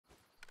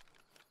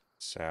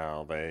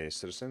Salve,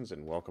 citizens,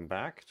 and welcome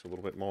back to a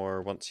little bit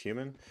more Once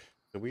Human.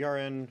 So we are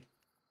in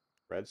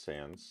Red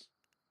Sands.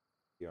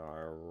 We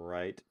are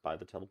right by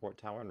the teleport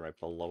tower, and right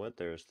below it,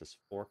 there's this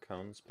 4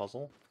 cones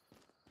puzzle.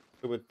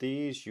 So with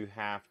these, you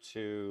have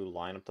to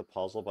line up the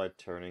puzzle by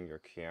turning your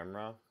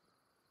camera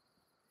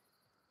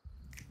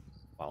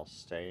while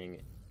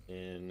staying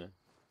in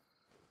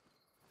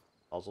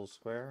puzzle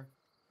square.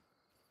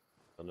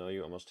 You'll know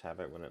you almost have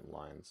it when it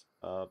lines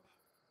up.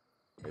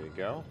 There you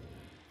go.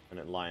 And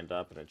it lined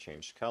up and it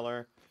changed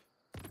color.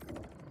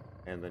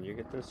 And then you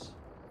get this.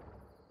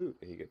 Ooh,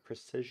 you get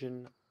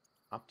precision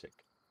optic.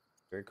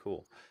 Very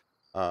cool.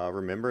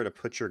 Remember to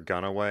put your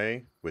gun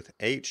away with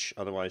H,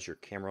 otherwise your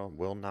camera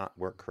will not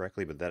work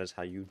correctly, but that is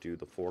how you do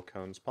the 4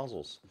 cones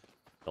puzzles.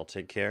 Y'all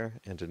take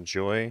care and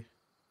enjoy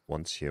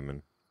Once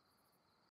Human.